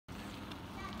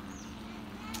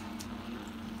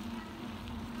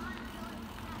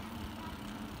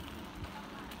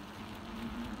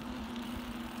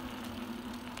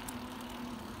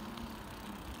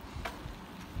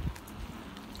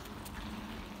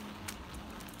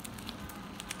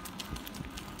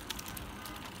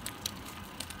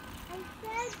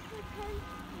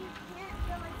you can't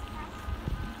go as fast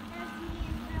as me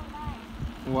in real life.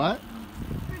 What?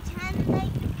 Pretend that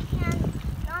you can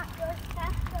not go as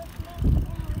fast as me in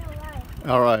real life.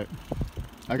 All right.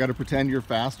 I got to pretend you're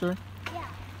faster? Yeah.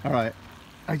 All right.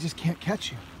 I just can't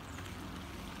catch you.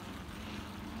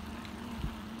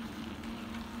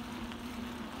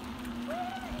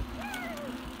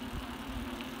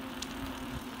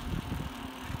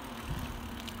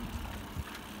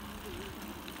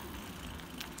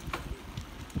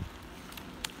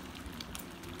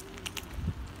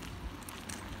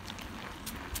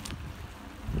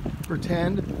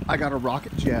 Pretend I got a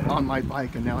rocket jet on my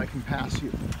bike and now I can pass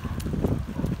you.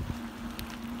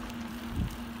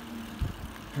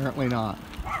 Apparently not.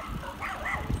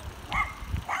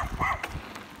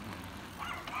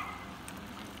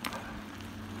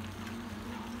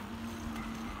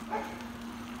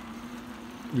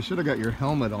 You should have got your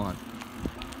helmet on.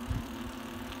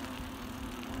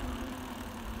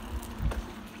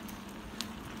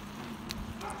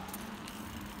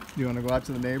 You want to go out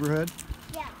to the neighborhood?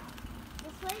 Yeah.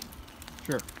 This way?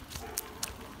 Sure.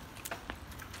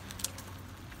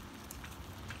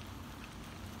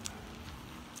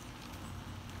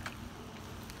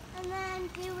 And then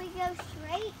do we go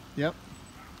straight? Yep.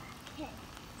 Okay.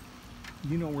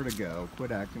 You know where to go.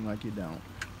 Quit acting like you don't.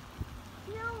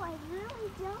 No, I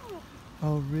really don't.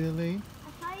 Oh, really?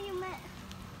 I thought you meant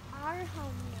our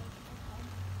home neighborhood.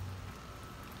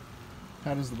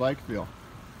 How does the bike feel?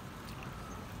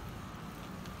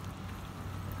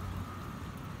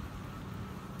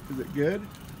 Is it good?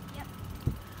 Yep.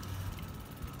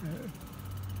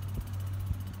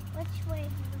 Which way do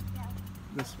we go?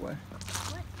 This way.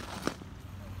 What?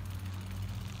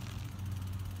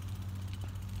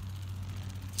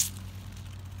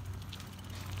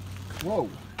 Whoa.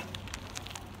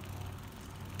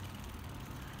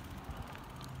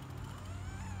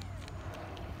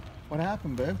 What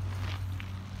happened, babe?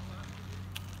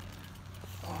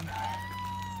 Oh no.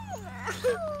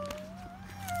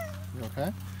 You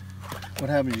okay? What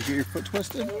happened? You get your foot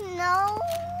twisted? No.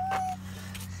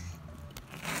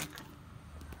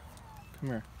 Come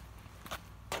here.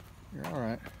 You're all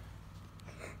right.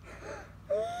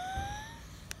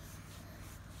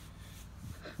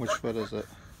 Which foot is it?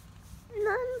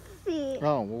 None feet.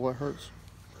 Oh, well, what hurts?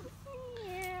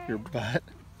 Yeah. Your butt?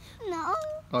 No.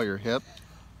 Oh, your hip?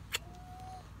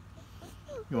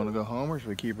 You want to go home or should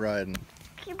we keep riding?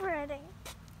 Keep riding.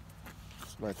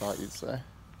 That's what I thought you'd say.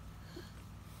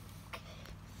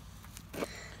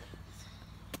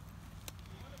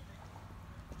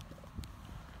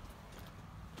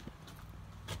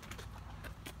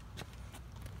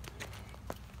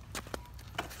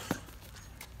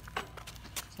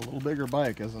 It's a little bigger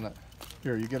bike, isn't it?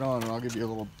 Here, you get on and I'll give you a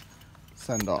little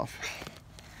send-off.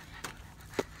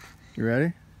 You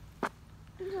ready?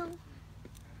 No.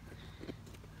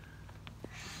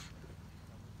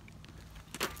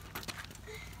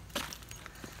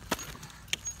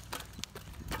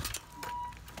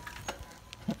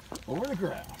 Over the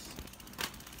grass.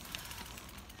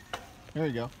 There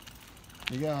you go.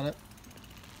 You got it.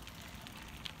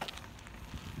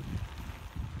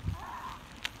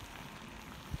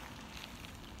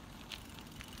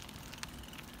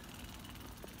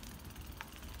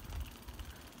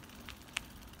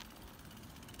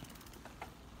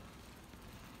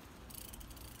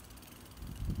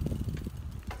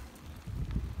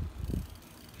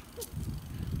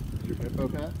 Is your hippo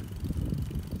cat?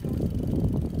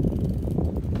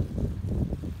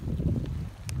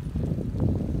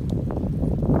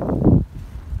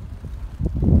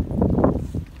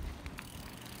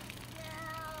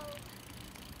 Now,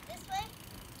 this way?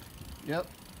 Yep.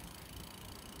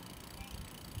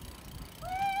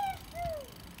 Woo-hoo!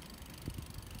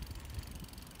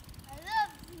 I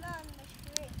love being on the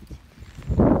street.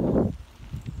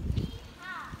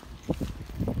 Yeehaw.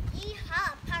 Yeehaw,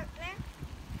 partner.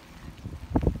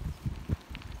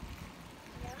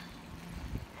 Yeah.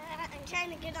 I'm trying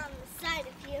to get on the side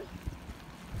of you.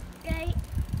 Right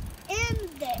in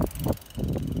there.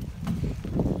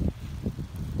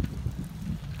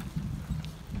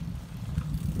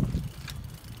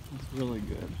 It's really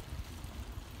good.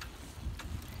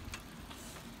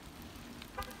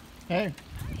 Hey,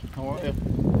 how are you?